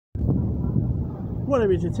What are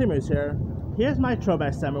you Timmers here? Here's my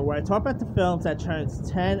throwback segment where I talk about the films that turns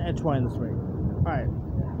 10 and 20 this week. Alright,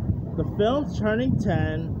 the films turning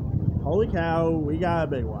 10, holy cow, we got a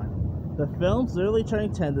big one. The films literally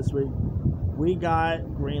turning 10 this week, we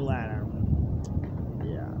got Green Lantern.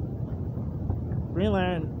 Yeah. Green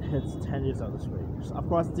Lantern hits 10 years old this week. Of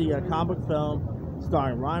course, the comic book film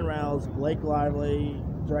starring Ryan Reynolds, Blake Lively,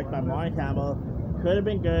 directed by Mark Hamill, could have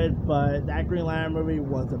been good, but that Green Lantern movie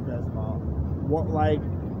was abysmal.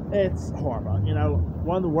 It's horrible. You know,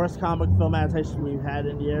 one of the worst comic film adaptations we've had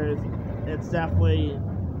in years. It's definitely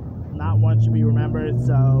not one to be remembered.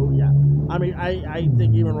 So yeah, I mean, I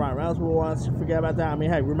think even Ryan Reynolds will want us to forget about that. I mean,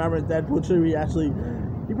 hey, remember Deadpool 2? He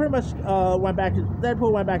pretty much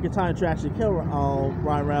Deadpool went back in time to actually kill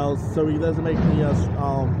Ryan Reynolds, so he doesn't make the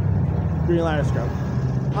Green Lantern script.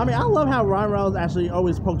 I mean, I love how Ryan Reynolds actually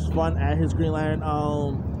always pokes fun at his Green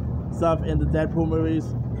Lantern stuff in the Deadpool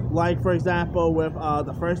movies. Like, for example, with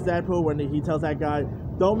the first Deadpool, when he tells that guy,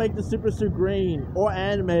 don't make the super suit green or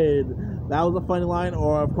animated. That was a funny line.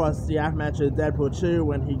 Or, of course, the aftermath of Deadpool 2,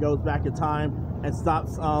 when he goes back in time and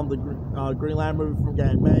stops the Green Lantern movie from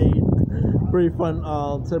getting made. Pretty fun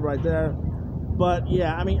tip right there. But,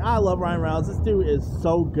 yeah, I mean, I love Ryan Reynolds. This dude is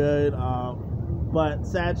so good. But,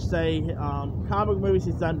 sad to say, comic movies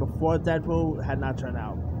he's done before Deadpool had not turned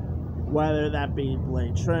out. Whether that be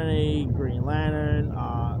Blade Trinity, Green Lantern,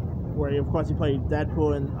 where of course he played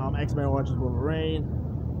Deadpool in X-Men Origins Wolverine.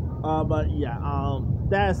 But yeah,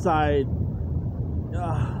 that aside,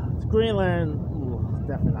 Green Lantern,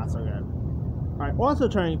 definitely not so good. Alright, also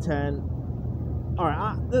turning 10. Alright,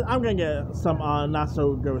 I'm gonna get some not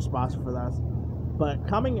so good response for this. But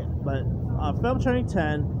film turning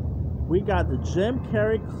 10, we got the Jim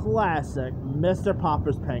Carrey classic, Mr.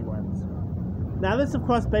 Popper's Penguins. Now, this is, of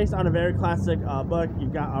course, based on a very classic book.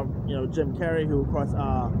 You've got, Jim Carrey, who, of course,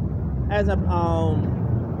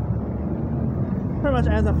 pretty much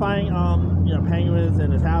ends up finding, penguins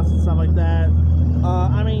in his house and stuff like that.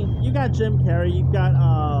 I mean, you got Jim Carrey. You've got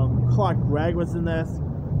Clark Gregg was in this.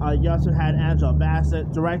 You also had Angela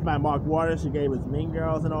Bassett, directed by Mark Waters, who gave us Mean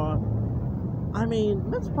Girls and all. I mean,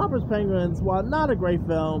 Mr. Popper's Penguins, while not a great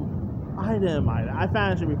film, I didn't mind it. I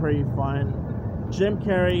found it to be pretty fun. Jim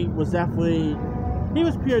Carrey was definitely... He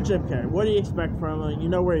was pure Jim Carrey. What do you expect from him? You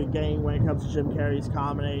know where you're getting when it comes to Jim Carrey's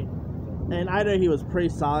comedy. And I know he was pretty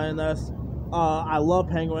solid in this. I love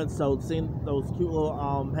penguins, so seeing those cute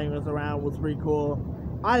little penguins around was pretty cool.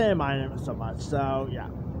 I didn't mind him so much, so yeah.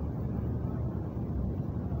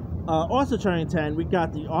 Also turning 10, we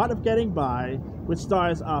got The Art of Getting By, which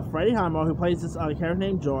stars Freddie Highmore, who plays this character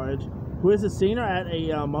named George, who is a senior at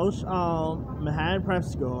a Manhattan prep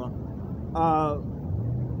school.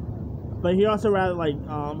 But he also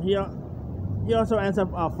he also ends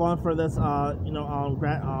up falling for this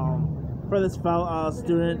for this fellow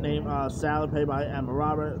student named Sally, played by Emma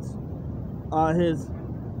Roberts.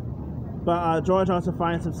 George also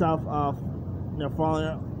finds himself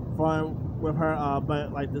falling with her.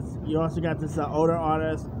 But like this, you also got this older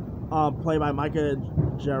artist played by Micah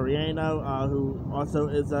Gioriano, who also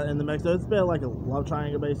is in the mix. So it's a bit like a love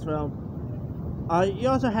triangle based film. You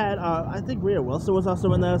also had I think Rita Wilson was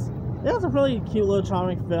also in this. It was a really cute little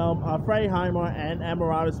charming film. Freddie Highmore and Emma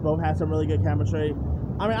Roberts both had some really good chemistry.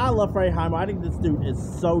 I mean, I love Freddie Highmore. I think this dude is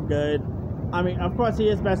so good. I mean, of course, he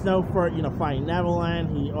is best known for, Finding Neverland.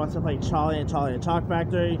 He also played Charlie and Charlie and Chalk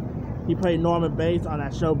Factory. He played Norman Bates on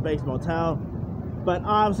that show, Bates Motel. But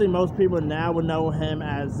obviously, most people now would know him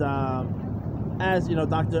as Dr.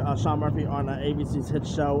 Sean Murphy on ABC's hit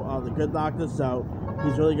show, The Good Doctor. So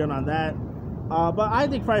he's really good on that. But I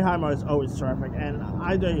think Freddie Highmore is always terrific, and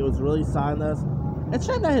I think he was really solid in this. It's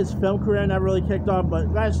a shame that his film career never really kicked off, but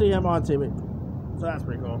glad to see him on TV. So that's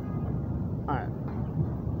pretty cool. Alright.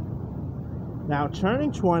 Now,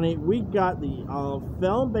 turning 20, we got the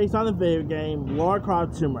film based on the video game Lara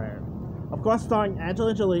Croft Tomb Raider. Of course, starring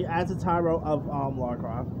Angelina Jolie as the Tyro of Lara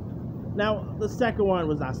Croft. Now, the second one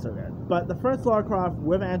was not so good, but the first Lara Croft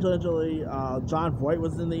with Angelina Jolie, John Voight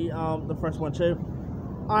was in the first one too.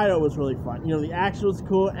 I thought it was really fun. The action was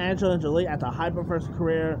cool. Angelina Jolie, at the height of her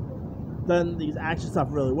career, done these action stuff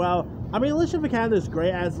really well. I mean, Alicia Vikander is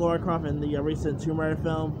great as Lara Croft in the recent Tomb Raider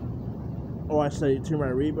film. Or I should say Tomb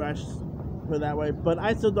Raider reboot, I should put it that way. But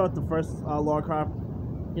I still thought the first Lara Croft,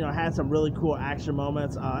 had some really cool action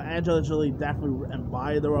moments. Angelina Jolie definitely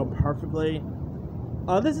embodied the role perfectly.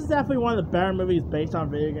 This is definitely one of the better movies based on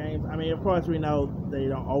video games. I mean, of course, we know they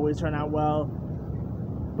don't always turn out well.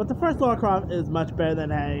 But the first Lara Croft is much better than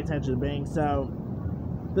it had any intention of being, so...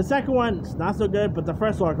 The second one is not so good, but the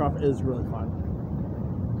first Lara Croft is really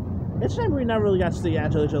fun. It's a shame we never really got to see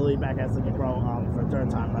Angelina Jolie back as the role for the third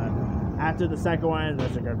time, but after the second one.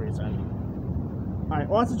 There's a good reason. Alright,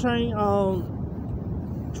 also turning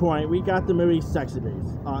 20, we got the movie Sexy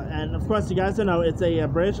Beast. And of course, you guys don't know, it's a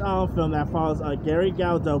British film that follows Gary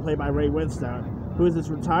Galdo, played by Ray Winstone, who is this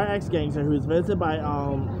retired ex-gangster who is visited by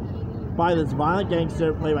this violent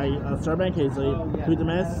gangster played by Sir Ben Kingsley, who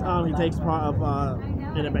demands he takes part of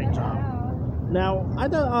in a bank job. Now, I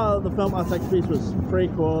thought the film Sexy Beast was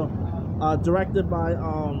pretty cool. Directed by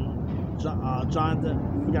Jonathan,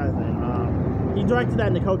 I forgot his name. He directed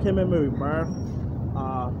that Nicole Kidman movie Birth.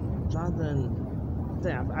 Jonathan,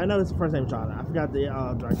 damn, I know his first name Jonathan. I forgot the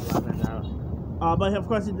director's last name now. But of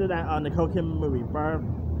course he did that Nicole Kidman movie Birth.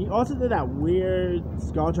 He also did that weird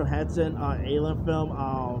Scarlett Johansson alien film.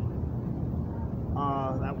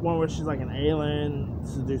 That one where she's like an alien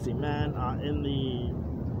seducing men in the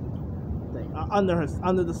thing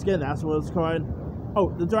under the skin. That's what it's called. Oh,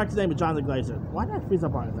 the director's name is Jonathan Glazer. Why did I freeze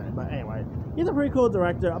up on his name? But anyway, he's a pretty cool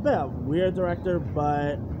director, a bit of a weird director,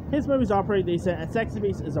 but his movies are pretty decent. And Sexy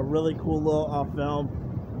Beast is a really cool little film.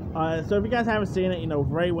 So if you guys haven't seen it, you know,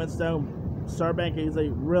 Ray Winstone, Sir Ben Kingsley,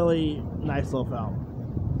 really nice little film.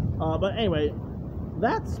 But anyway,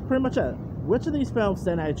 that's pretty much it. Which of these films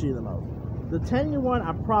stand out to you the most? The 10-year one,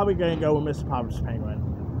 I'm probably going to go with Mr. Popper's Penguin.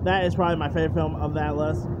 That is probably my favorite film of that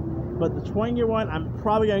list. But the 20-year one, I'm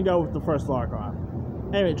probably going to go with the first Lara Croft.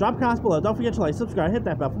 Anyway, drop comments below. Don't forget to like, subscribe, hit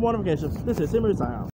that bell for more notifications. This is Movie Sign Off.